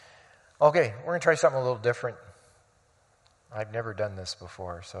Okay, we're going to try something a little different. I've never done this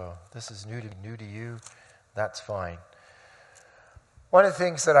before, so this is new to you. That's fine. One of the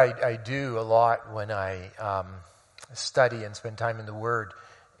things that I do a lot when I study and spend time in the Word,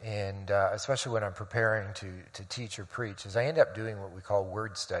 and especially when I'm preparing to teach or preach, is I end up doing what we call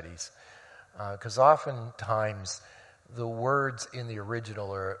word studies. Because oftentimes the words in the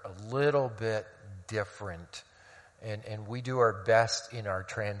original are a little bit different. And we do our best in our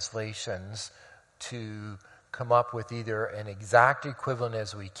translations to come up with either an exact equivalent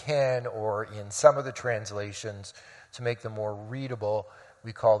as we can, or in some of the translations, to make them more readable,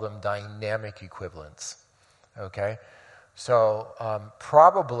 we call them dynamic equivalents. Okay? So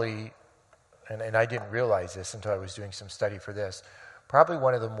probably, and I didn't realize this until I was doing some study for this, probably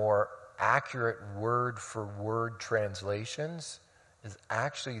one of the more accurate word-for-word translations is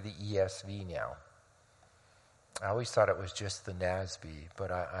actually the ESV now. I always thought it was just the NASB, but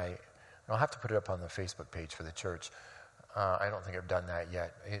I'll have to put it up on the Facebook page for the church. I don't think I've done that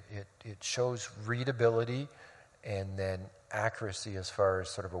yet. It shows readability and then accuracy as far as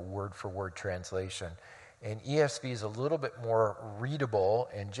sort of a word-for-word translation. And ESV is a little bit more readable,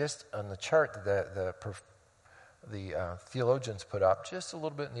 and just on the chart the theologians put up, just a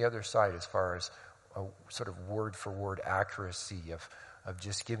little bit on the other side as far as a sort of word-for-word accuracy of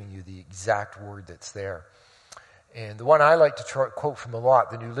just giving you the exact word that's there. And the one I like to quote from a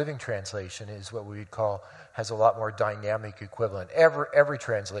lot, the New Living Translation, is what we would call, has a lot more dynamic equivalent. Every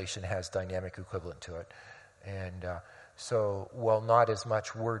translation has dynamic equivalent to it. And so while not as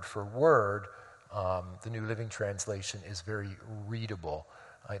much word for word, the New Living Translation is very readable.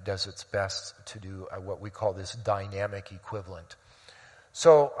 It does its best to do what we call this dynamic equivalent.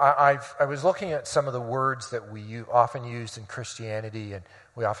 So I was looking at some of the words that we often use in Christianity, and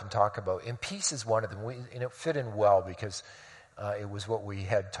we often talk about. And peace is one of them, and it fit in well because it was what we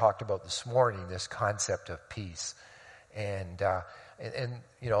had talked about this morning, this concept of peace. And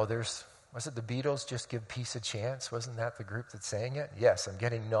you know, was it the Beatles, Just Give Peace a Chance? Wasn't that the group that sang it? Yes, I'm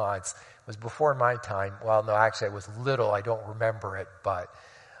getting nods. It was before my time. Well, no, actually I was little. I don't remember it, but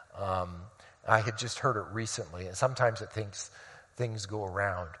I had just heard it recently. And sometimes things go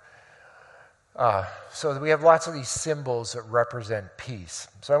around. So we have lots of these symbols that represent peace.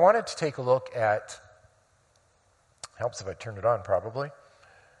 So I wanted to take a look at, helps if I turn it on probably.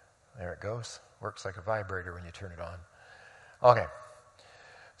 There it goes. Works like a vibrator when you turn it on. Okay.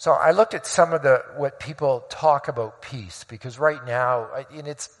 So I looked at some of what people talk about peace, because right now, and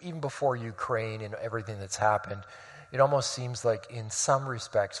it's even before Ukraine and everything that's happened, it almost seems like in some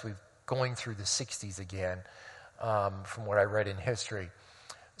respects we're going through the 60s again, from what I read in history.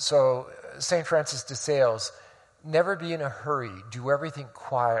 So St. Francis de Sales, never be in a hurry, do everything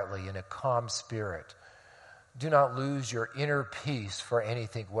quietly in a calm spirit. Do not lose your inner peace for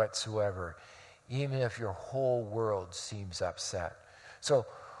anything whatsoever, even if your whole world seems upset. So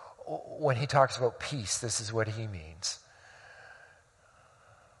when he talks about peace, this is what he means.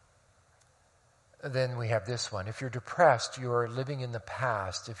 Then we have this one. If you're depressed, you are living in the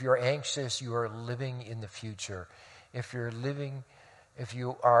past. If you're anxious, you are living in the future. If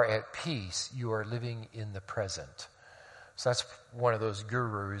you are at peace, you are living in the present. So that's one of those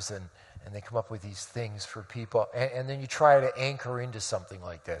gurus, and they come up with these things for people. And then you try to anchor into something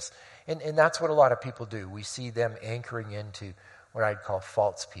like this. And that's what a lot of people do. We see them anchoring into what I'd call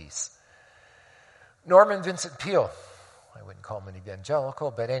false peace. Norman Vincent Peale, I wouldn't call him an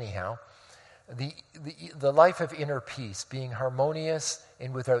evangelical, but anyhow, the life of inner peace, being harmonious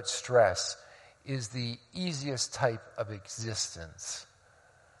and without stress, is the easiest type of existence.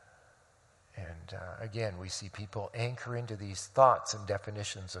 And again, we see people anchor into these thoughts and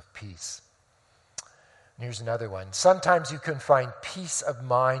definitions of peace. And here's another one. Sometimes you can find peace of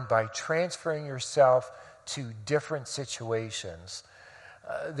mind by transferring yourself to different situations.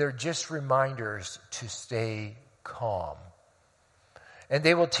 They're just reminders to stay calm. And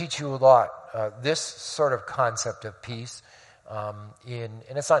they will teach you a lot. This sort of concept of peace, and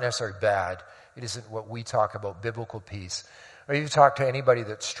it's not necessarily bad. It isn't what we talk about, biblical peace. Or you talk to anybody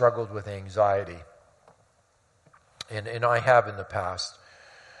that struggled with anxiety. And I have in the past.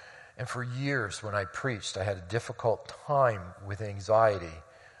 And for years when I preached, I had a difficult time with anxiety.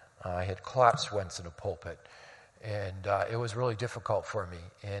 I had collapsed once in a pulpit. And it was really difficult for me.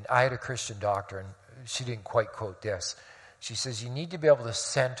 And I had a Christian doctor, and she didn't quite quote this. She says, you need to be able to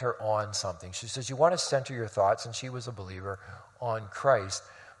center on something. She says, you want to center your thoughts, and she was a believer, on Christ.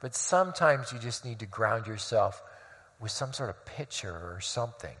 But sometimes you just need to ground yourself with some sort of picture or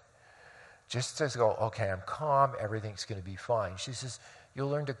something. Just to go, okay, I'm calm, everything's going to be fine. She says, you'll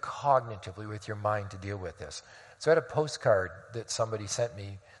learn to cognitively with your mind to deal with this. So I had a postcard that somebody sent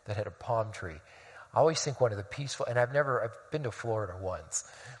me that had a palm tree. I always think one of the peaceful, and I've been to Florida once,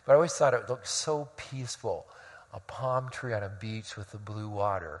 but I always thought it looked so peaceful, a palm tree on a beach with the blue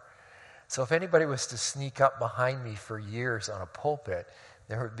water. So if anybody was to sneak up behind me for years on a pulpit,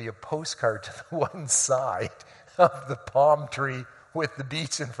 there would be a postcard to the one side of the palm tree with the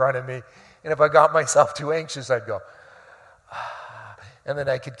beach in front of me. And if I got myself too anxious, I'd go, and then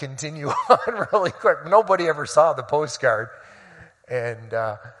I could continue on really quick. Nobody ever saw the postcard. And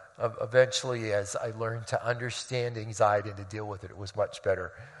eventually, as I learned to understand anxiety and to deal with it, it was much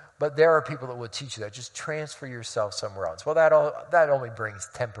better. But there are people that will teach you that. Just transfer yourself somewhere else. Well, that only brings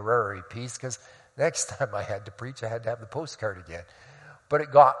temporary peace, because next time I had to preach, I had to have the postcard again.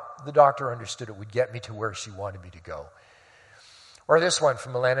 But the doctor understood it would get me to where she wanted me to go. Or this one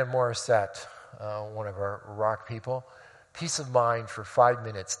from Alanis Morissette, one of our rock people. Peace of mind for 5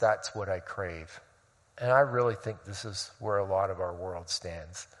 minutes, that's what I crave. And I really think this is where a lot of our world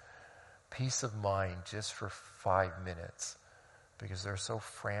stands. Peace of mind just for 5 minutes, because they're so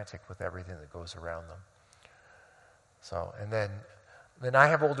frantic with everything that goes around them. So, and then I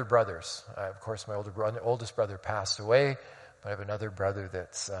have older brothers. Of course, my oldest brother passed away, but I have another brother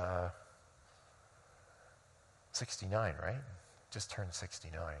that's 69, right? Just turned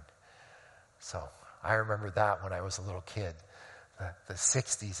 69. So I remember that when I was a little kid. The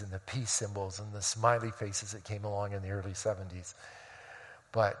 60s and the peace symbols and the smiley faces that came along in the early 70s.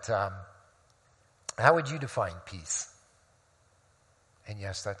 But how would you define peace? And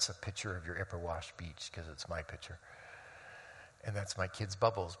yes, that's a picture of your Ipperwash beach, because it's my picture. And that's my kids'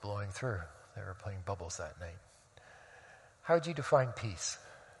 bubbles blowing through. They were playing bubbles that night. How would you define peace?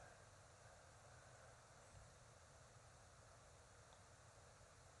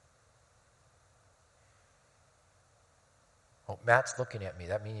 Oh, Matt's looking at me.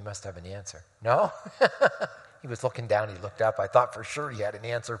 That means he must have an answer. No? He was looking down. He looked up. I thought for sure he had an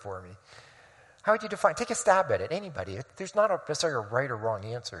answer for me. How would you define? Take a stab at it. Anybody. There's not necessarily a right or wrong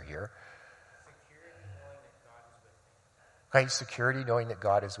answer here. Security, knowing that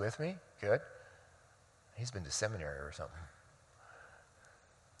God is with me. Good. He's been to seminary or something.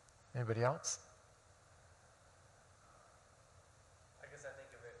 Anybody else? I guess I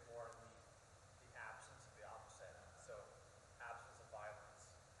think of it more in the absence of the opposite. So absence of violence,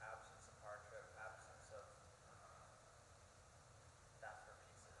 absence of hardship, absence of that's where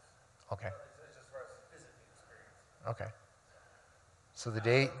peace is. Okay. It's just for us physically experience. Okay. So the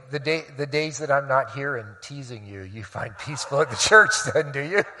days that I'm not here and teasing you, you find peaceful at the church then, do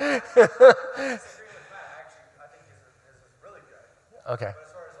you? I disagree with Matt. Actually, I think his is really good. Okay. But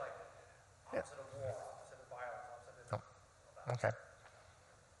as far as like opposite of war, opposite of violence, opposite of Okay.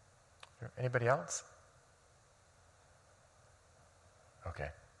 Anybody else? Okay.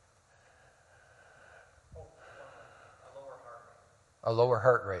 a lower heart rate. A lower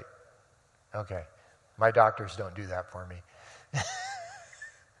heart rate. Okay. My doctors don't do that for me.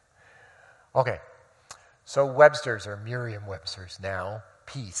 Okay. So Webster's or Merriam-Webster's now.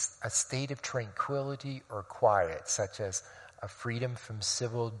 Peace, a state of tranquility or quiet, such as a freedom from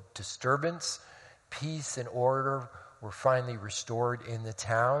civil disturbance. Peace and order were finally restored in the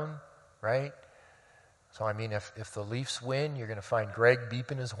town, right? So, I mean, if the Leafs win, you're going to find Greg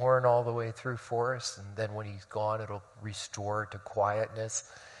beeping his horn all the way through Forest, and then when he's gone, it'll restore to quietness.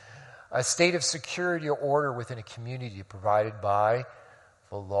 A state of security or order within a community provided by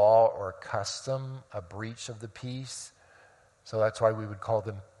the law or custom, a breach of the peace. So that's why we would call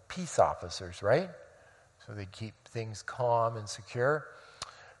them peace officers, right? So they keep things calm and secure.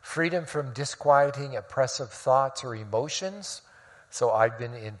 Freedom from disquieting, oppressive thoughts or emotions. So I've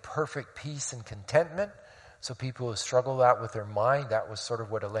been in perfect peace and contentment. So people who struggle that with their mind, that was sort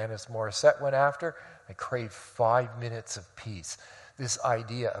of what Alanis Morissette went after. I crave 5 minutes of peace. This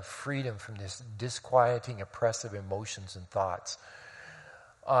idea of freedom from this disquieting, oppressive emotions and thoughts.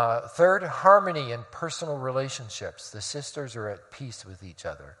 Third, harmony in personal relationships. The sisters are at peace with each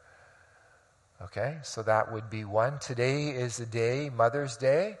other. Okay, so that would be one. Today is the day, Mother's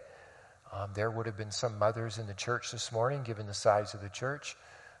Day. There would have been some mothers in the church this morning, given the size of the church,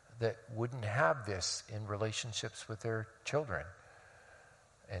 that wouldn't have this in relationships with their children.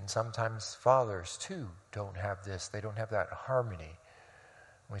 And sometimes fathers, too, don't have this. They don't have that harmony.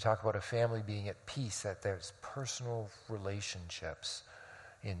 When we talk about a family being at peace, that there's personal relationships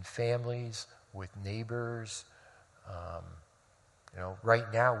in families, with neighbors.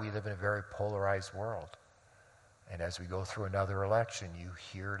 Right now we live in a very polarized world. And as we go through another election, you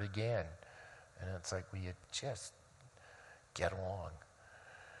hear it again. And it's like, will you just get along?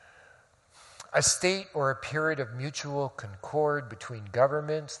 A state or a period of mutual concord between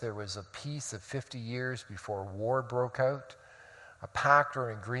governments. There was a peace of 50 years before war broke out. A pact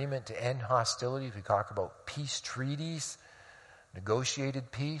or an agreement to end hostilities. We talk about peace treaties,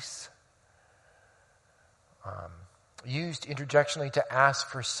 negotiated peace. Used interjectionally to ask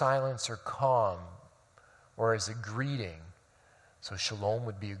for silence or calm, or as a greeting. So shalom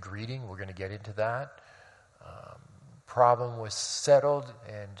would be a greeting. We're going to get into that. Problem was settled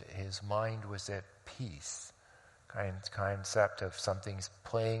and his mind was at peace. Concept of something's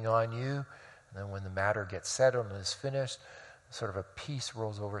playing on you, and then when the matter gets settled and is finished, sort of a peace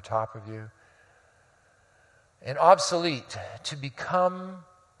rolls over top of you. And obsolete, to become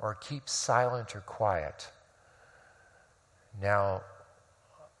or keep silent or quiet. Now,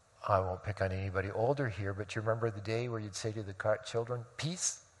 I won't pick on anybody older here, but you remember the day where you'd say to the children,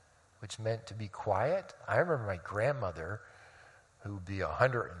 peace, which meant to be quiet? I remember my grandmother, who would be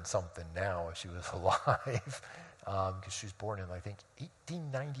 100 and something now if she was alive, because she was born in, I think,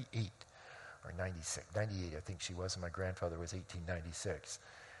 1898 or 96. 98, I think she was, and my grandfather was 1896.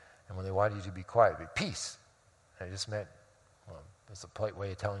 And when they wanted you to be quiet, it'd be peace. And it just meant, well, it's a polite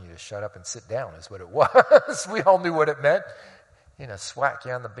way of telling you to shut up and sit down is what it was. We all knew what it meant. Swack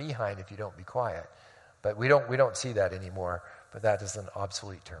you on the behind if you don't be quiet. But we don't see that anymore, but that is an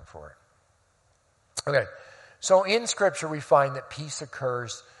obsolete term for it. Okay, so in Scripture we find that peace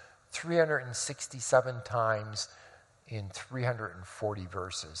occurs 367 times in 340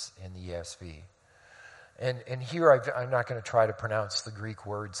 verses in the ESV. And here I'm not going to try to pronounce the Greek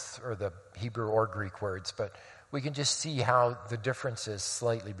words or the Hebrew or Greek words, but we can just see how the difference is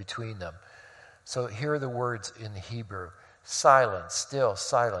slightly between them. So here are the words in the Hebrew. Silent, still,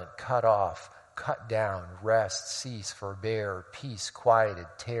 silent, cut off, cut down, rest, cease, forbear, peace, quieted,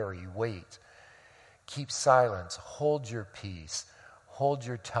 tarry, wait. Keep silence, hold your peace, hold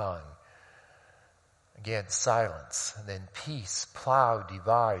your tongue. Again, silence, and then peace, plow,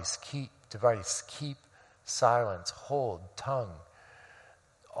 device, keep silence, hold, tongue.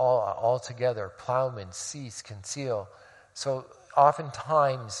 All together, plowman, cease, conceal. So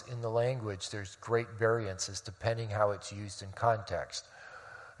oftentimes in the language there's great variances depending how it's used in context.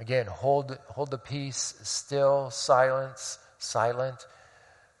 Again, hold the peace, still, silence, silent,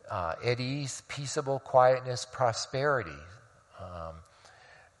 at ease, peaceable, quietness, prosperity,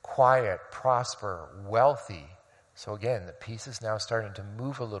 quiet, prosper, wealthy. So again, the peace is now starting to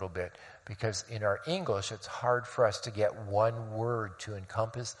move a little bit because in our English it's hard for us to get one word to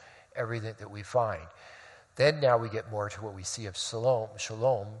encompass everything that we find. Then now we get more to what we see of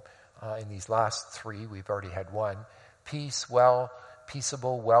shalom in these last three. We've already had one. Peace,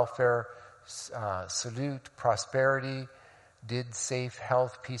 peaceable, welfare, salute, prosperity, did, safe,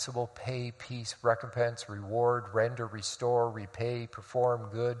 health, peaceable, pay, peace, recompense, reward, render, restore, repay, perform,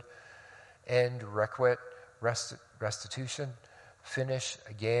 good, end, requite, restitution, finish,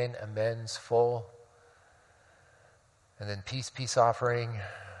 again, amends, full. And then peace offering,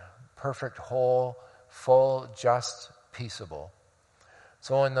 perfect, whole, full, just, peaceable.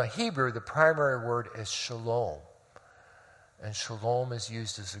 So in the Hebrew, the primary word is shalom. And shalom is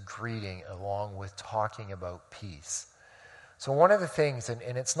used as a greeting along with talking about peace. So one of the things, and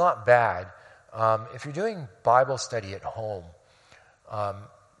it's not bad, if you're doing Bible study at home,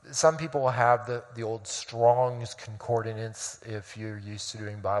 some people will have the old Strong's Concordance if you're used to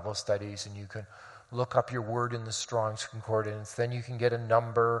doing Bible studies, and you can look up your word in the Strong's Concordance. Then you can get a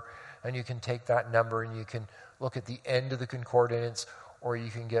number, and you can take that number and you can look at the end of the concordance, or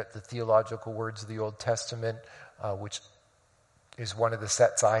you can get the theological words of the Old Testament, which is one of the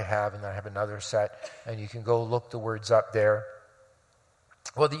sets I have, and I have another set, and you can go look the words up there.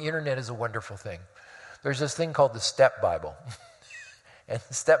 Well, the internet is a wonderful thing. There's this thing called the Step Bible, and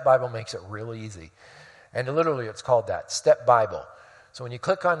the Step Bible makes it real easy. And literally it's called that, Step Bible. So when you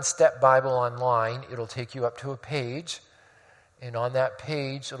click on Step Bible online, it'll take you up to a page, and on that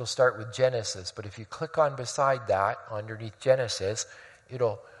page it'll start with Genesis. But if you click on beside that, underneath Genesis,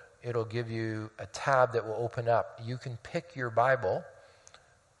 it'll give you a tab that will open up. You can pick your Bible,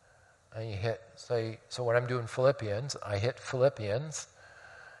 and you hit, so when I'm doing Philippians, I hit Philippians,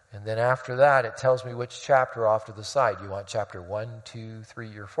 and then after that it tells me which chapter off to the side. You want chapter 1, 2,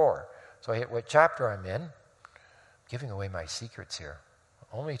 3, or 4. So I hit what chapter I'm in. I'm giving away my secrets here.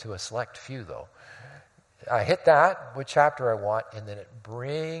 Only to a select few, though. I hit that, what chapter I want, and then it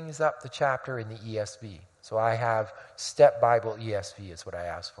brings up the chapter in the ESV. So I have Step Bible ESV is what I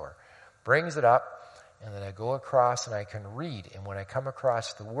asked for. Brings it up, and then I go across and I can read. And when I come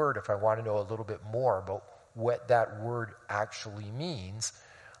across the word, if I want to know a little bit more about what that word actually means,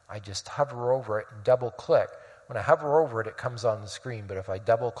 I just hover over it and double click. When I hover over it, it comes on the screen. But if I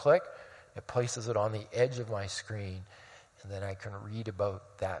double click, It places it on the edge of my screen, and then I can read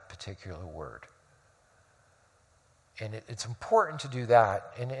about that particular word. And it's important to do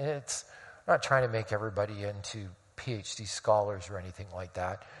that. And it's not trying to make everybody into PhD scholars or anything like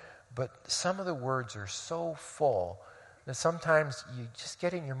that. But some of the words are so full that sometimes you just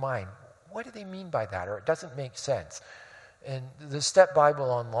get in your mind, what do they mean by that? Or it doesn't make sense. And the Step Bible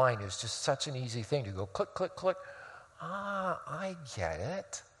Online is just such an easy thing to go click, click, click. I get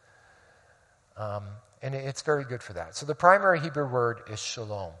it. And it's very good for that. So the primary Hebrew word is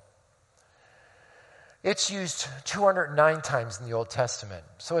shalom. It's used 209 times in the Old Testament.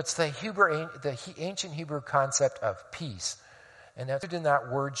 So it's the ancient Hebrew concept of peace. And that's in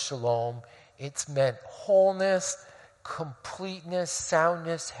that word shalom. It's meant wholeness, completeness,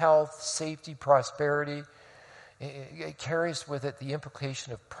 soundness, health, safety, prosperity. It carries with it the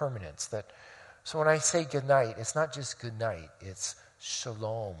implication of permanence. So when I say good night, it's not just good night. It's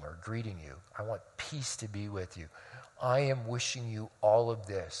shalom, or greeting you. I want peace to be with you. I am wishing you all of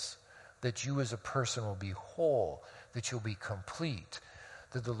this, that you as a person will be whole, that you'll be complete,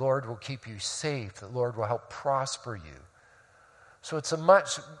 that the Lord will keep you safe, that the Lord will help prosper you. So it's a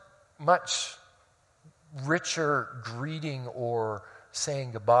much, much richer greeting or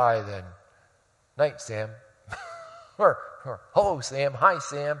saying goodbye than night, Sam. or hello, Sam. Hi,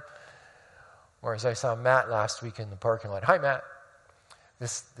 Sam. Or as I saw Matt last week in the parking lot. Hi, Matt.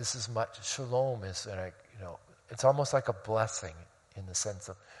 This is much. Shalom is, it's almost like a blessing in the sense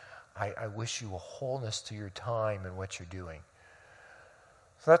of, I wish you a wholeness to your time and what you're doing.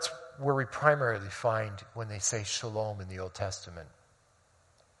 So that's where we primarily find when they say shalom in the Old Testament.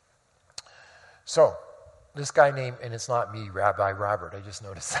 So, this guy named, and it's not me, Rabbi Robert, I just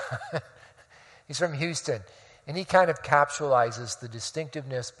noticed that. He's from Houston. And he kind of capsulizes the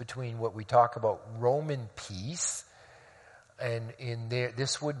distinctiveness between what we talk about Roman peace, and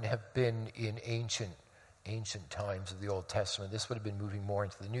this wouldn't have been in ancient times of the Old Testament. This would have been moving more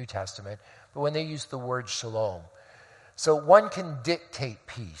into the New Testament. But when they use the word shalom, so one can dictate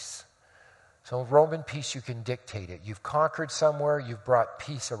peace. So Roman peace, you can dictate it. You've conquered somewhere, you've brought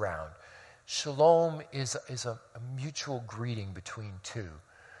peace around. Shalom is a mutual greeting between two.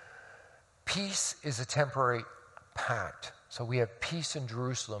 Peace is a temporary pact. So we have peace in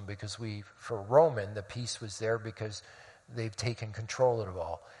Jerusalem because for Roman, the peace was there because they've taken control of it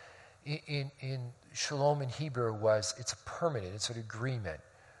all. In shalom in Hebrew it's a permanent, it's an agreement.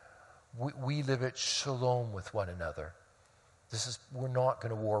 We live at shalom with one another. We're not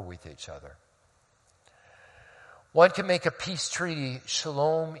going to war with each other. One can make a peace treaty.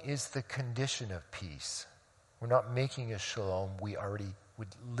 Shalom is the condition of peace. We're not making a shalom. We already would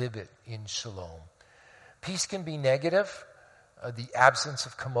live it in shalom. Peace can be negative, the absence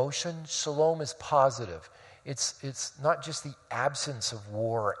of commotion. Shalom is positive. It's not just the absence of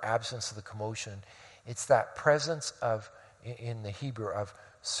war or absence of the commotion. It's that presence of, in the Hebrew, of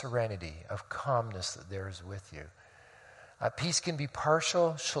serenity, of calmness that there is with you. Peace can be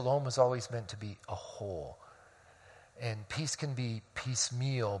partial. Shalom is always meant to be a whole. And peace can be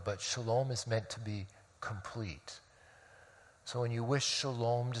piecemeal, but shalom is meant to be complete. So when you wish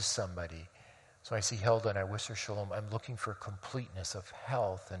shalom to somebody, so I see Hilda and I wish her shalom, I'm looking for completeness of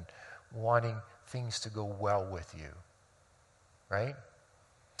health and wanting things to go well with you. Right?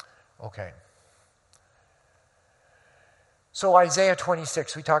 Okay. So Isaiah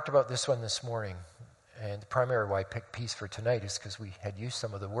 26, we talked about this one this morning. And the primary why I picked peace for tonight is because we had used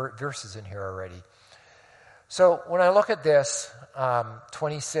some of the verses in here already. So when I look at this,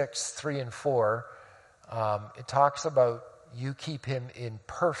 26, 3 and 4, it talks about you keep him in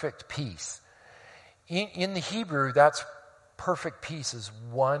perfect peace. In the Hebrew, that's perfect peace is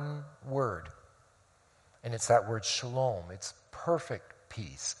one word. And it's that word shalom. It's perfect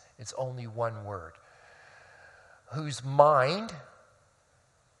peace. It's only one word. Whose mind,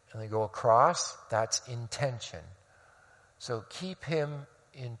 and they go across, that's intention. So keep him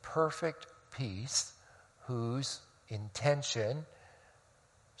in perfect peace, whose intention,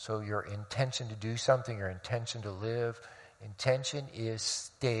 so your intention to do something, your intention to live, intention is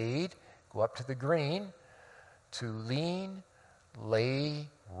stayed, go up to the green, to lean, lay,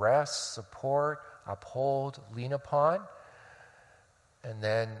 rest, support, uphold, lean upon. And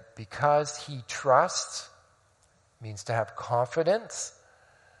then because he trusts, means to have confidence.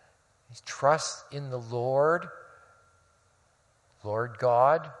 He trusts in the Lord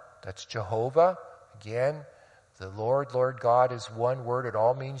God, that's Jehovah. Again, the Lord God is one word. It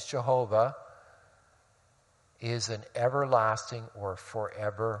all means Jehovah. Is an everlasting or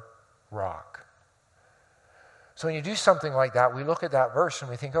forever rock. So when you do something like that, we look at that verse and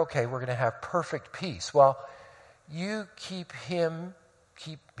we think, okay, we're going to have perfect peace. Well, you keep him,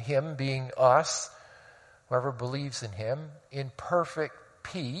 keep him, being us, whoever believes in him, in perfect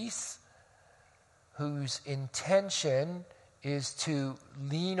peace, whose intention is to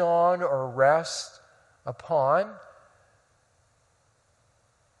lean on or rest upon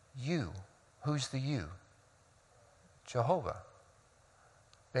you. Who's the you? Jehovah.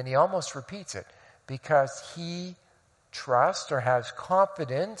 Then he almost repeats it, because he trusts or has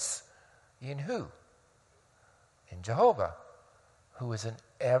confidence in who? In Jehovah, who is an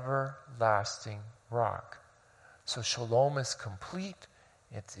everlasting rock. So shalom is complete.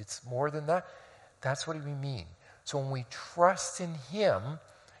 It's more than that. That's what we mean. So when we trust in him,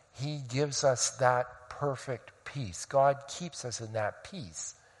 he gives us that perfect peace. God keeps us in that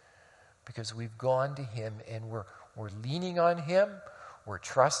peace because we've gone to him and we're leaning on him. We're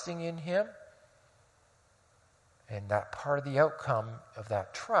trusting in him. And that part of the outcome of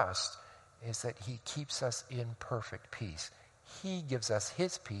that trust is that he keeps us in perfect peace. He gives us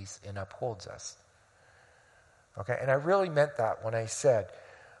his peace and upholds us. Okay, and I really meant that when I said,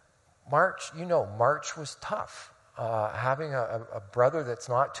 March was tough. Having a brother that's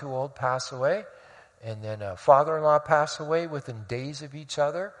not too old pass away, and then a father-in-law pass away within days of each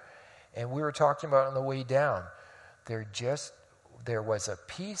other. And we were talking about on the way down, there was a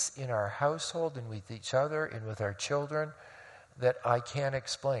peace in our household and with each other and with our children that I can't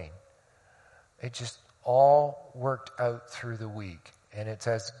explain. It just all worked out through the week. And it's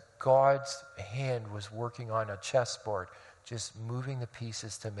as God's hand was working on a chessboard, just moving the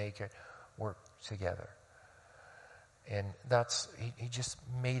pieces to make it work together. And he just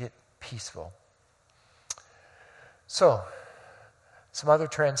made it peaceful. So, some other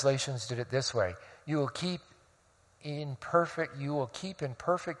translations did it this way. You will keep in perfect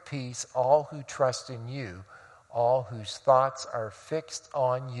peace all who trust in you, all whose thoughts are fixed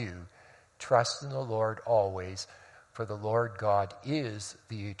on you. Trust in the Lord always, for the Lord God is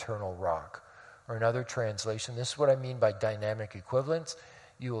the eternal rock. Or another translation, this is what I mean by dynamic equivalence.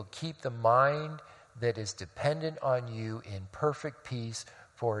 You will keep the mind that is dependent on you in perfect peace,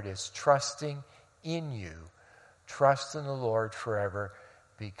 for it is trusting in you. Trust in the Lord forever,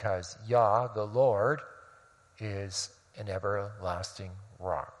 because Yah, the Lord, is an everlasting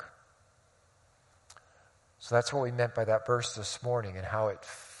rock. So that's what we meant by that verse this morning and how it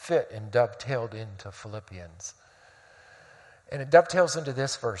fit and dovetailed into Philippians. And it dovetails into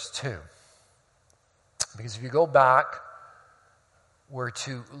this verse too. Because if you go back, we're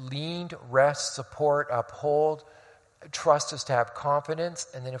to lean, rest, support, uphold. Trust is to have confidence.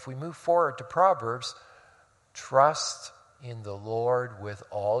 And then if we move forward to Proverbs, trust in the Lord with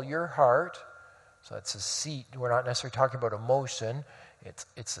all your heart. So it's a seat. We're not necessarily talking about emotion.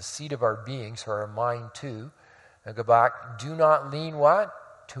 It's a seat of our being, so our mind too. And go back. Do not lean what?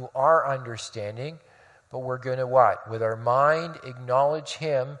 To our understanding. But we're going to what? With our mind, acknowledge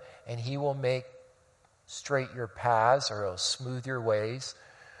him, and he will make straight your paths, or he'll smooth your ways.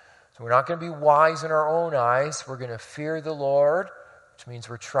 So we're not going to be wise in our own eyes. We're going to fear the Lord, which means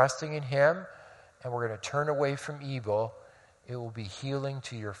we're trusting in him, and we're going to turn away from evil. It will be healing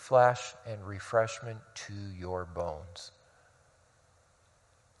to your flesh and refreshment to your bones.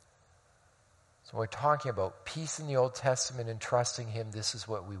 So we're talking about peace in the Old Testament and trusting him. This is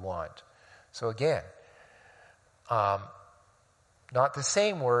what we want. So again, not the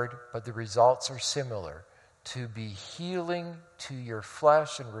same word, but the results are similar. To be healing to your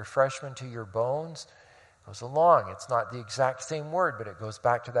flesh and refreshment to your bones goes along. It's not the exact same word, but it goes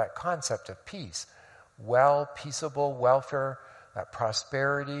back to that concept of peace. Peaceable, welfare, that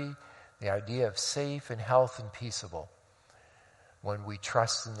prosperity, the idea of safe and health and peaceable when we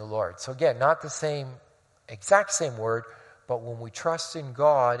trust in the Lord. So again, not the exact same word, but when we trust in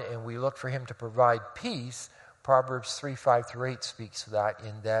God and we look for him to provide peace, Proverbs 3:5-8 speaks to that,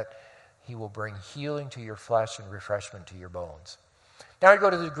 in that he will bring healing to your flesh and refreshment to your bones. Now I go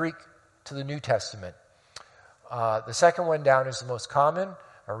to the Greek, to the New Testament. The second one down is the most common,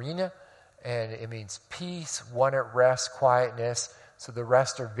 arena, and it means peace, one at rest, quietness. So the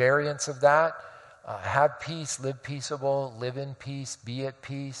rest are variants of that. Have peace, live peaceable, live in peace, be at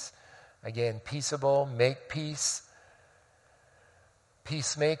peace. Again, peaceable, make peace.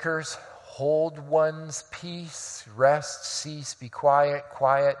 Peacemakers, hold one's peace, rest, cease, be quiet,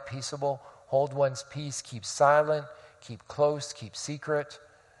 peaceable. Hold one's peace, keep silent, keep close, keep secret.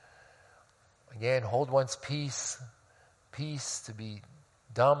 Again, hold one's peace, to be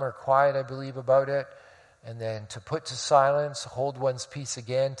dumb or quiet, I believe, about it. And then to put to silence, hold one's peace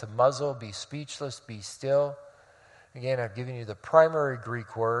again, to muzzle, be speechless, be still. Again, I've given you the primary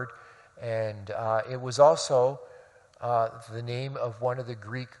Greek word, and it was also the name of one of the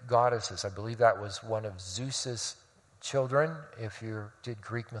Greek goddesses. I believe that was one of Zeus's children. If you did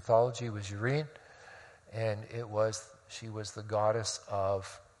Greek mythology, it was Eurene, and she was the goddess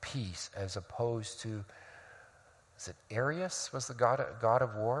of peace, as opposed to, is it Ares was the god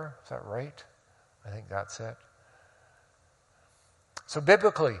of war? Is that right? I think that's it. So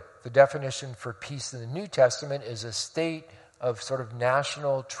biblically, the definition for peace in the New Testament is a state of sort of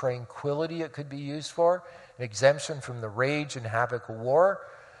national tranquility it could be used for, an exemption from the rage and havoc of war.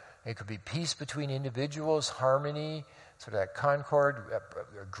 It could be peace between individuals, harmony, sort of that concord,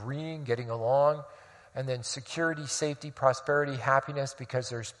 agreeing, getting along, and then security, safety, prosperity, happiness, because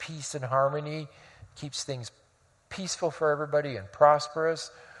there's peace and harmony, keeps things peaceful for everybody and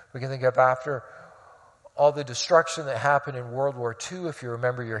prosperous. We can think of after all the destruction that happened in World War II, if you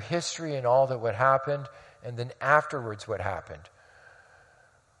remember your history and all that what happened, and then afterwards what happened.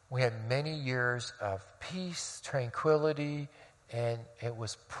 We had many years of peace, tranquility, and it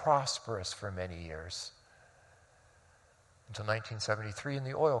was prosperous for many years. Until 1973 and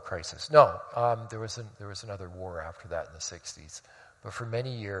the oil crisis. No, there was another war after that in the 60s. But for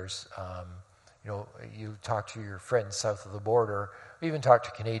many years, you talk to your friends south of the border, we even talk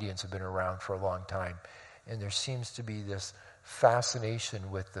to Canadians who've been around for a long time, and there seems to be this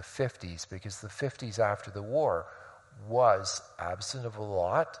fascination with the 50s, because the 50s after the war was absent of a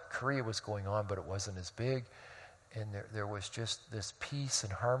lot. Korea was going on, but it wasn't as big, and there was just this peace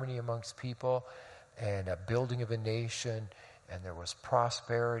and harmony amongst people, and a building of a nation, and there was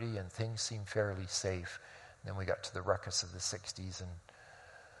prosperity, and things seemed fairly safe. And then we got to the ruckus of the 60s and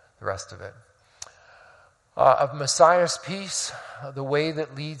the rest of it. Of Messiah's peace, the way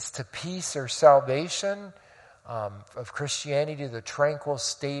that leads to peace or salvation, of Christianity, the tranquil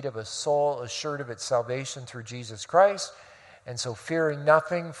state of a soul assured of its salvation through Jesus Christ, and so fearing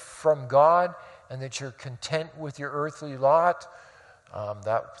nothing from God, and that you're content with your earthly lot.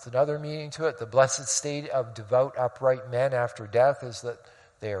 That's another meaning to it. The blessed state of devout, upright men after death is that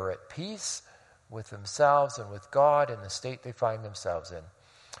they are at peace with themselves and with God in the state they find themselves in.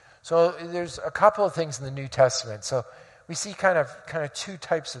 So there's a couple of things in the New Testament. So we see kind of two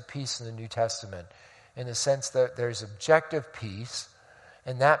types of peace in the New Testament, in the sense that there's objective peace,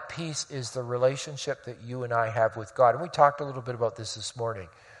 and that peace is the relationship that you and I have with God. And we talked a little bit about this morning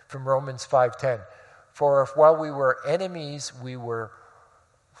from Romans 5:10. For if while we were enemies, we were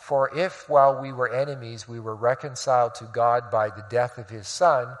reconciled to God by the death of his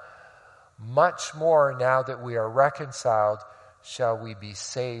Son, much more now that we are reconciled, shall we be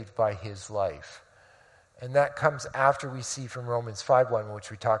saved by his life. And that comes after we see from Romans 5:1,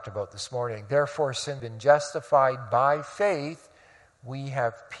 which we talked about this morning. Therefore, since been justified by faith, we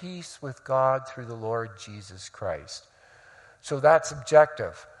have peace with God through the Lord Jesus Christ. So that's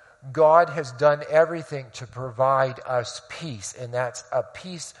objective. God has done everything to provide us peace, and that's a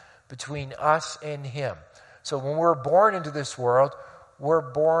peace between us and him. So when we're born into this world, we're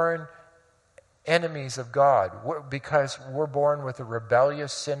born enemies of God, because we're born with a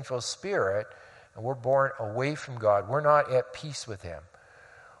rebellious, sinful spirit, and we're born away from God. We're not at peace with him.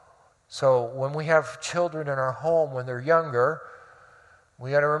 So when we have children in our home when they're younger,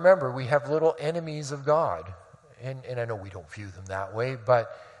 we got to remember we have little enemies of God. And I know we don't view them that way,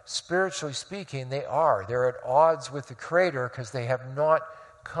 but spiritually speaking, they are. They're at odds with the Creator because they have not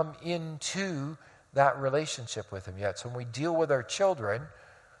come into that relationship with him yet. So when we deal with our children,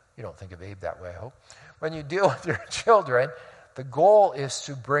 you don't think of Abe that way, I hope. When you deal with your children, the goal is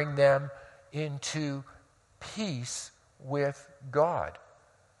to bring them into peace with God.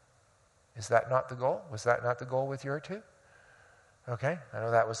 Is that not the goal? Was that not the goal with your two? Okay, I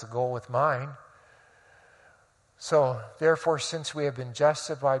know that was the goal with mine. So, therefore, since we have been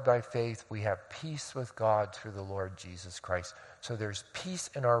justified by faith, we have peace with God through the Lord Jesus Christ. So there's peace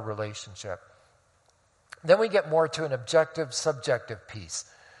in our relationship. Then we get more to an objective, subjective peace.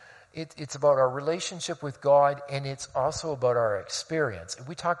 It's about our relationship with God, and it's also about our experience. And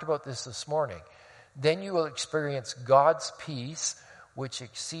we talked about this morning. Then you will experience God's peace, which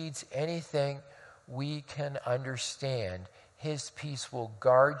exceeds anything we can understand. His peace will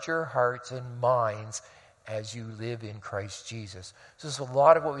guard your hearts and minds as you live in Christ Jesus. So this is a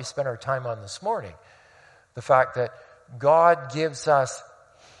lot of what we spent our time on this morning. The fact that God gives us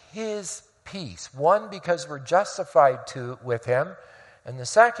his peace. One, because we're justified with him. And the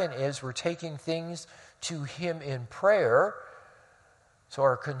second is we're taking things to him in prayer. So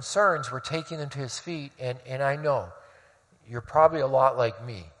our concerns, we're taking them to his feet. And I know, you're probably a lot like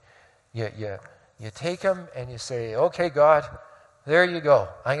me. You take them and you say, okay, God, there you go.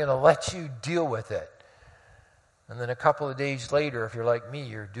 I'm going to let you deal with it. And then a couple of days later, if you're like me,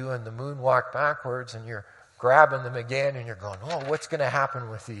 you're doing the moonwalk backwards and you're grabbing them again and you're going, oh, what's going to happen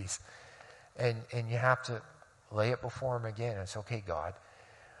with these? And you have to lay it before him again. It's okay, God.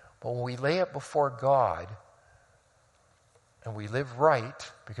 But when we lay it before God and we live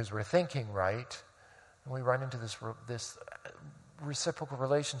right because we're thinking right, and we run into this reciprocal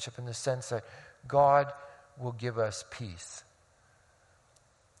relationship in the sense that God will give us peace.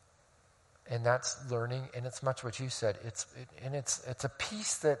 And that's learning, and it's much what you said. It's a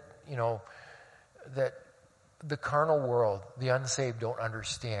peace that, that the carnal world, the unsaved, don't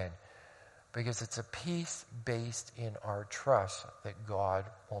understand. Because it's a peace based in our trust that God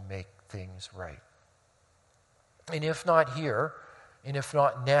will make things right. And if not here, and if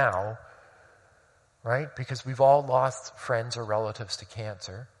not now, right? Because we've all lost friends or relatives to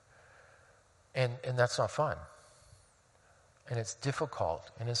cancer. And that's not fun. And it's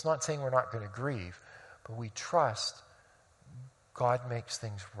difficult. And it's not saying we're not going to grieve, but we trust God makes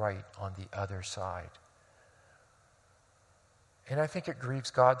things right on the other side. And I think it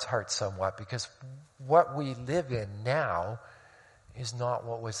grieves God's heart somewhat because what we live in now is not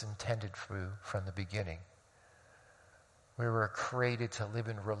what was intended from the beginning. We were created to live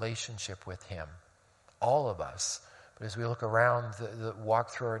in relationship with Him, all of us. But as we look around,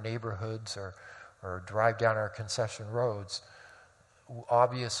 walk through our neighborhoods or drive down our concession roads,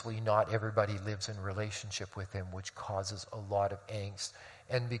 obviously not everybody lives in relationship with Him, which causes a lot of angst.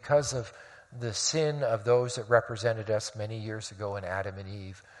 And because of the sin of those that represented us many years ago in Adam and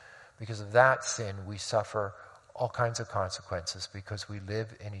Eve, because of that sin, we suffer all kinds of consequences because we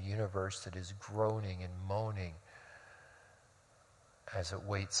live in a universe that is groaning and moaning as it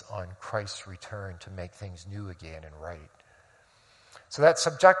waits on Christ's return to make things new again and right. So that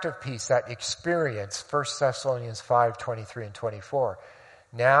subjective piece, that experience, 1 Thessalonians 5:23 and 24.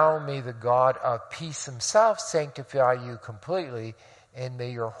 Now may the God of peace himself sanctify you completely, and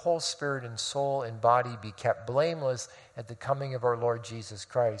may your whole spirit and soul and body be kept blameless at the coming of our Lord Jesus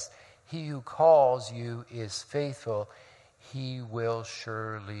Christ. He who calls you is faithful. He will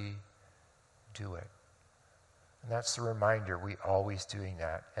surely do it. And that's the reminder, we always doing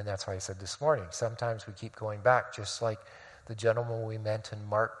that. And that's why I said this morning, sometimes we keep going back, just like the gentleman we met in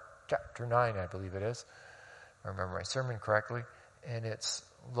Mark chapter 9, I believe it is. I remember my sermon correctly. And it's,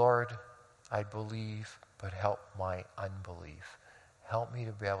 Lord, I believe, but help my unbelief. Help me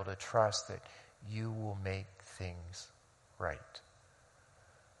to be able to trust that you will make things right.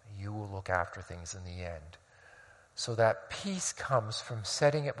 You will look after things in the end. So that peace comes from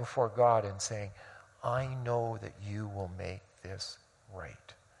setting it before God and saying, I know that you will make this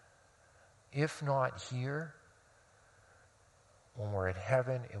right. If not here, when we're in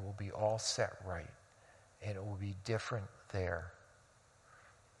heaven, it will be all set right. And it will be different there.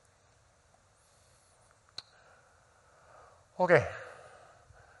 Okay.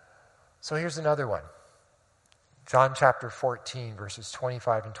 So here's another one. John chapter 14, verses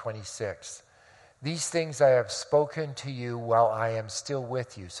 25 and 26. These things I have spoken to you while I am still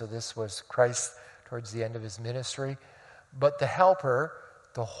with you. So this was Christ towards the end of his ministry. But the Helper,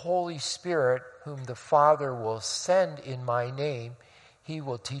 the Holy Spirit, whom the Father will send in my name, he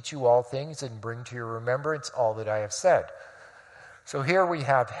will teach you all things and bring to your remembrance all that I have said. So here we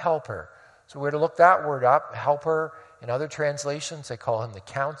have Helper. So we're to look that word up. Helper, in other translations, they call him the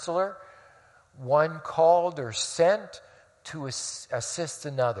Counselor. One called or sent to assist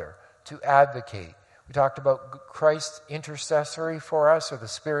another, to advocate. We talked about Christ's intercessory for us, or the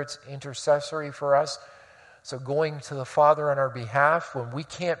Spirit's intercessory for us. So going to the Father on our behalf when we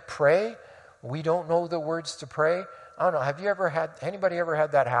can't pray, we don't know the words to pray. I don't know, anybody ever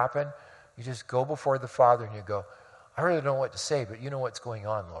had that happen? You just go before the Father and you go, I really don't know what to say, but you know what's going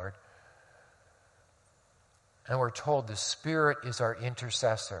on, Lord. And we're told the Spirit is our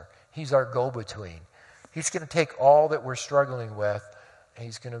intercessor. He's our go-between. He's going to take all that we're struggling with, and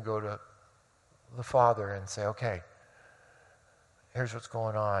he's going to go to the Father and say, okay, here's what's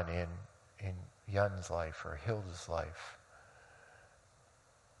going on in Yun's life or Hilda's life.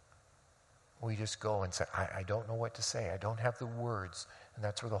 We just go and say, I don't know what to say. I don't have the words. And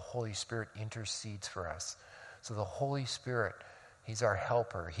that's where the Holy Spirit intercedes for us. So the Holy Spirit, he's our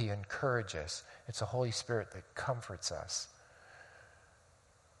helper. He encourages. It's the Holy Spirit that comforts us.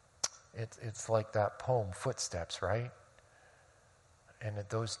 It's like that poem, Footsteps, right? And at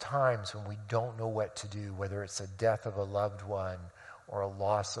those times when we don't know what to do, whether it's a death of a loved one or a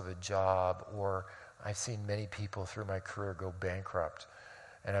loss of a job, or I've seen many people through my career go bankrupt.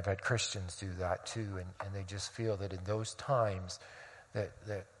 And I've had Christians do that too. And they just feel that in those times that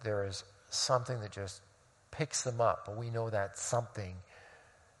there is something that just picks them up. But we know that something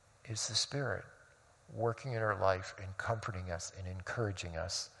is the Spirit working in our life and comforting us and encouraging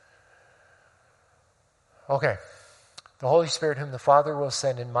us. Okay, The Holy Spirit whom the Father will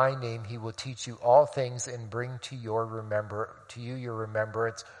send in my name, he will teach you all things and bring to your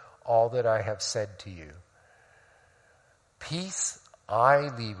remembrance all that I have said to you. Peace I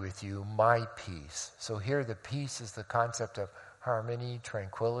leave with you, my peace. So here the peace is the concept of harmony,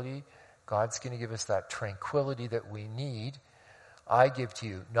 tranquility. God's going to give us that tranquility that we need. I give to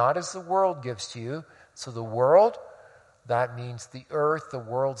you, not as the world gives to you. So the world, that means the earth, the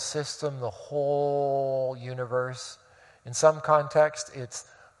world system, the whole universe. In some contexts, it's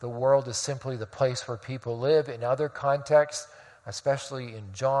the world is simply the place where people live. In other contexts, especially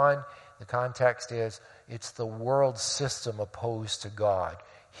in John, the context is it's the world system opposed to God.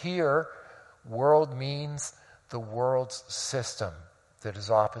 Here, world means the world's system that is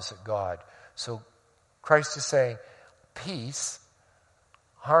opposite God. So Christ is saying, peace,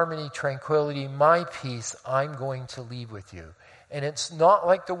 harmony, tranquility, my peace, I'm going to leave with you. And it's not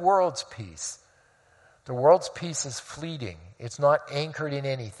like the world's peace. The world's peace is fleeting. It's not anchored in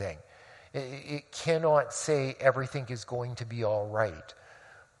anything. It cannot say everything is going to be all right.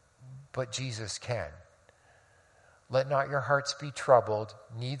 But Jesus can. Let not your hearts be troubled,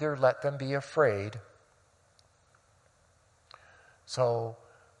 neither let them be afraid. So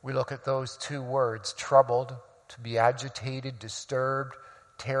we look at those two words, troubled, to be agitated, disturbed,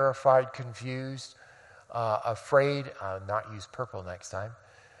 terrified, confused, afraid, not use purple next time,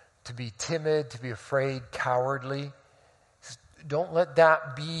 to be timid, to be afraid, cowardly. Don't let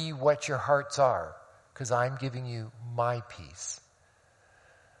that be what your hearts are, because I'm giving you my peace.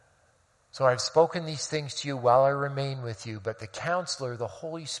 So I've spoken these things to you while I remain with you, but the Counselor, the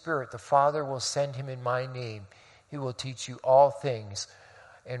Holy Spirit, the Father will send him in my name. He will teach you all things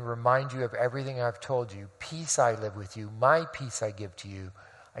and remind you of everything I've told you. Peace I live with you. My peace I give to you.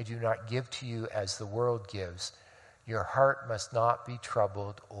 I do not give to you as the world gives. Your heart must not be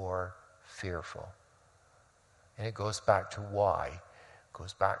troubled or fearful. And it goes back to why. It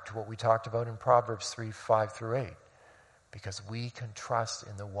goes back to what we talked about in Proverbs 3:5-8. Because we can trust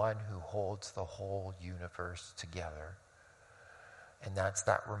in the one who holds the whole universe together. And that's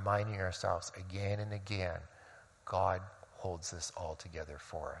that reminding ourselves again and again, God holds this all together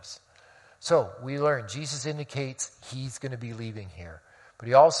for us. So we learn Jesus indicates he's going to be leaving here. But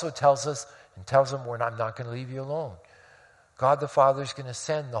he also tells us and tells them, I'm not going to leave you alone. God the Father is going to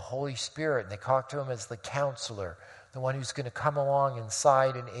send the Holy Spirit. And they talk to him as the Counselor, the one who's going to come along and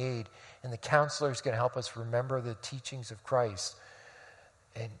side and aid. And the Counselor is going to help us remember the teachings of Christ.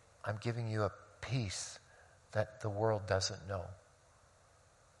 And I'm giving you a peace that the world doesn't know.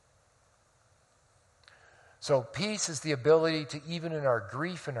 So peace is the ability to, even in our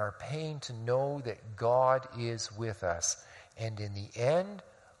grief and our pain, to know that God is with us. And in the end,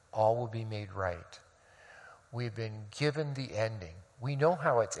 all will be made right. We've been given the ending. We know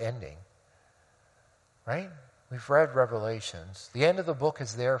how it's ending. Right? We've read Revelations. The end of the book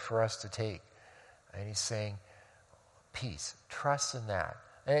is there for us to take. And he's saying, peace, trust in that.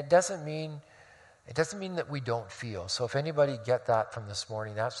 And it doesn't mean that we don't feel. So if anybody get that from this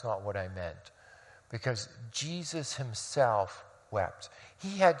morning, that's not what I meant. Because Jesus himself wept.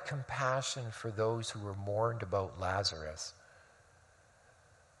 He had compassion for those who were mourned about Lazarus.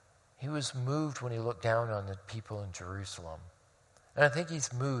 He was moved when he looked down on the people in Jerusalem. And I think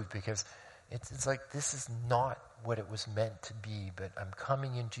he's moved because it's like, this is not what it was meant to be, but I'm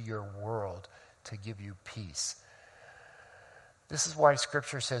coming into your world to give you peace. This is why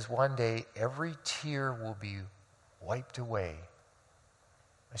Scripture says one day every tear will be wiped away.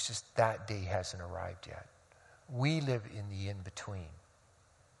 It's just that day hasn't arrived yet. We live in the in-between.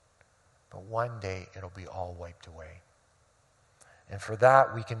 But one day it'll be all wiped away. And for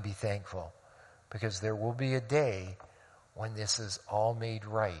that we can be thankful, because there will be a day when this is all made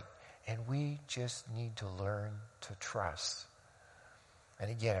right. And we just need to learn to trust. And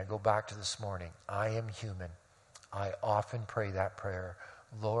again, I go back to this morning. I am human. I often pray that prayer.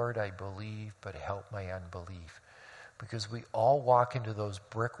 Lord, I believe, but help my unbelief. Because we all walk into those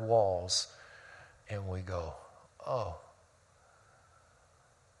brick walls and we go, oh,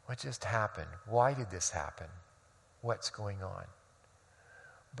 what just happened? Why did this happen? What's going on?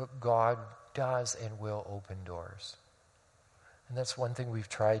 But God does and will open doors. And that's one thing we've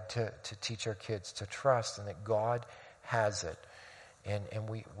tried to teach our kids, to trust, and that God has it. And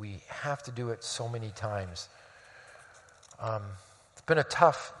we have to do it so many times. It's been a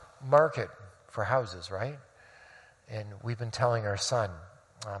tough market for houses, right? And we've been telling our son,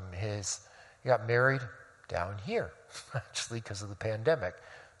 he got married down here, actually because of the pandemic,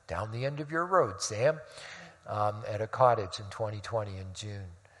 down the end of your road, Sam, at a cottage in 2020 in June.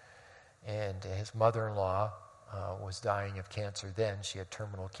 And his mother-in-law was dying of cancer then. She had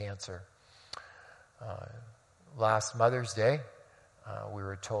terminal cancer. last Mother's Day, we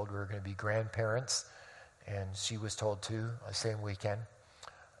were told we were going to be grandparents, and she was told too, the same weekend.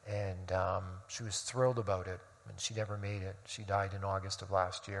 And she was thrilled about it, and she never made it. She died in August of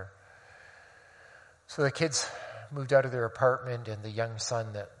last year. So the kids moved out of their apartment, and the young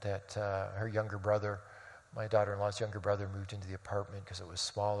son that her younger brother, my daughter-in-law's younger brother, moved into the apartment because it was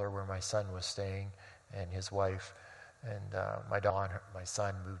smaller where my son was staying and his wife. And my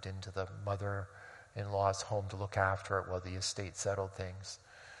son moved into the mother-in-law's home to look after it while the estate settled things.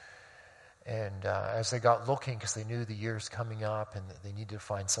 And as they got looking, because they knew the year's coming up and they needed to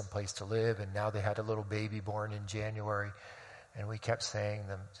find some place to live, and now they had a little baby born in January, and we kept saying to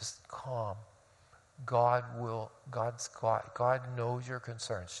them, just calm. God knows your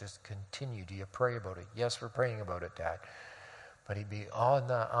concerns. Just continue. Do you pray about it? Yes, we're praying about it, Dad. But he'd be on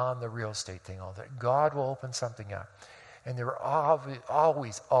the real estate thing all day. God will open something up. And they were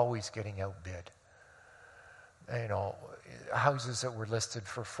always getting outbid. You know, houses that were listed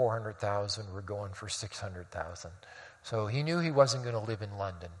for $400,000 were going for $600,000. So he knew he wasn't going to live in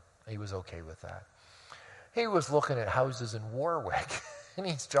London. He was okay with that. He was looking at houses in Warwick, and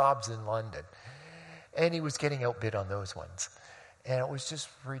his job's in London. And he was getting outbid on those ones. And it was just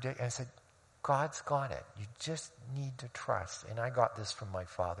ridiculous. I said, God's got it. You just need to trust. And I got this from my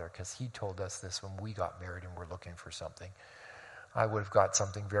father because he told us this when we got married and were looking for something. I would have got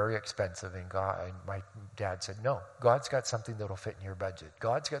something very expensive, and my dad said, no, God's got something that'll fit in your budget.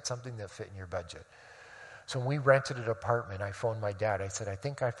 God's got something that'll fit in your budget. So when we rented an apartment, I phoned my dad. I said, I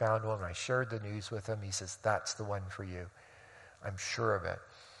think I found one. I shared the news with him. He says, that's the one for you. I'm sure of it.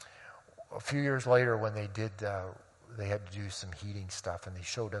 A few years later, when they had to do some heating stuff, and they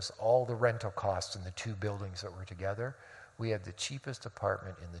showed us all the rental costs in the two buildings that were together. We had the cheapest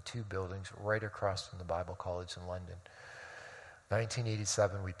apartment in the two buildings right across from the Bible College in London.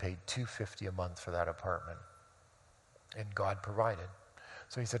 1987, we paid $250 a month for that apartment, and God provided.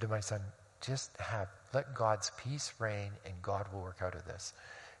 So he said to my son, let God's peace reign, and God will work out of this.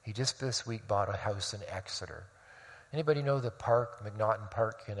 He just this week bought a house in Exeter. Anybody know the park, McNaughton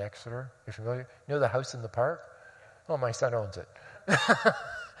Park in Exeter? You're familiar? You know the house in the park? Oh, my son owns it.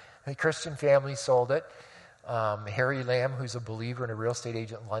 A Christian family sold it. Harry Lamb, who's a believer and a real estate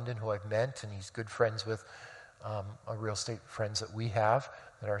agent in London who I've met, and he's good friends with a real estate friends that we have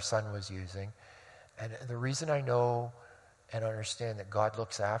that our son was using. And the reason I know and understand that God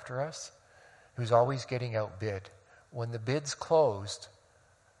looks after us, who's always getting outbid, when the bid's closed,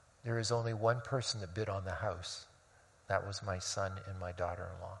 there is only one person that bid on the house. That was my son and my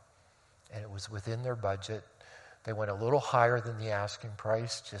daughter-in-law. And it was within their budget. They went a little higher than the asking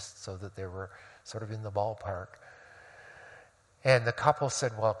price just so that they were sort of in the ballpark. And the couple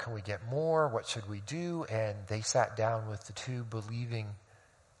said, well, can we get more? What should we do? And they sat down with the two believing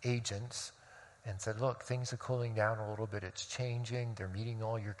agents and said, look, things are cooling down a little bit. It's changing. They're meeting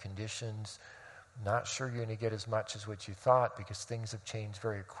all your conditions. Not sure you're going to get as much as what you thought because things have changed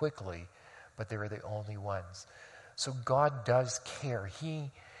very quickly, but they were the only ones. So God does care.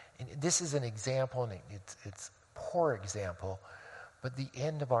 And this is an example, and it's a poor example, but the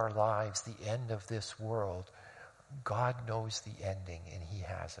end of our lives, the end of this world, God knows the ending, and he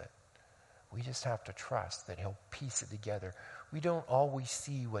has it. We just have to trust that he'll piece it together. We don't always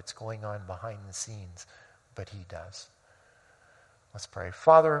see what's going on behind the scenes, but he does. Let's pray.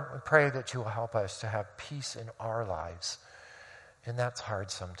 Father, we pray that you will help us to have peace in our lives. And that's hard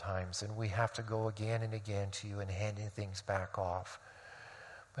sometimes, and we have to go again and again to you and handing things back off.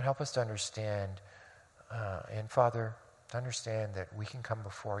 But help us to understand, and Father, to understand that we can come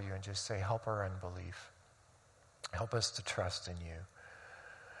before you and just say, help our unbelief. Help us to trust in you.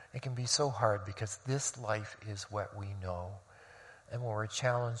 It can be so hard because this life is what we know. And when we're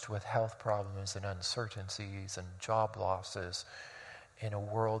challenged with health problems and uncertainties and job losses in a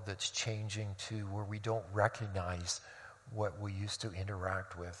world that's changing to where we don't recognize what we used to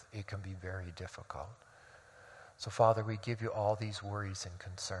interact with, it can be very difficult. So, Father, we give you all these worries and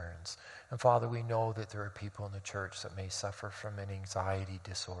concerns. And, Father, we know that there are people in the church that may suffer from an anxiety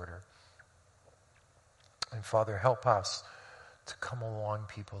disorder. And, Father, help us to come along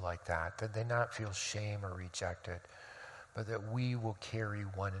people like that they not feel shame or rejected, but that we will carry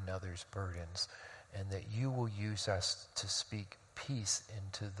one another's burdens, and that you will use us to speak peace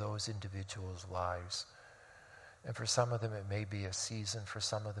into those individuals' lives. And for some of them, it may be a season. For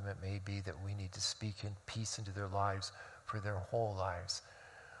some of them, it may be that we need to speak in peace into their lives for their whole lives.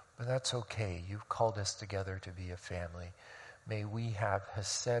 But that's okay. You've called us together to be a family. May we have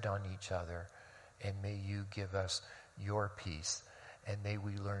hesed on each other, and may you give us your peace. And may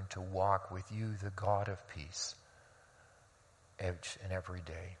we learn to walk with you, the God of peace, each and every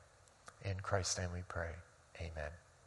day. In Christ's name we pray. Amen.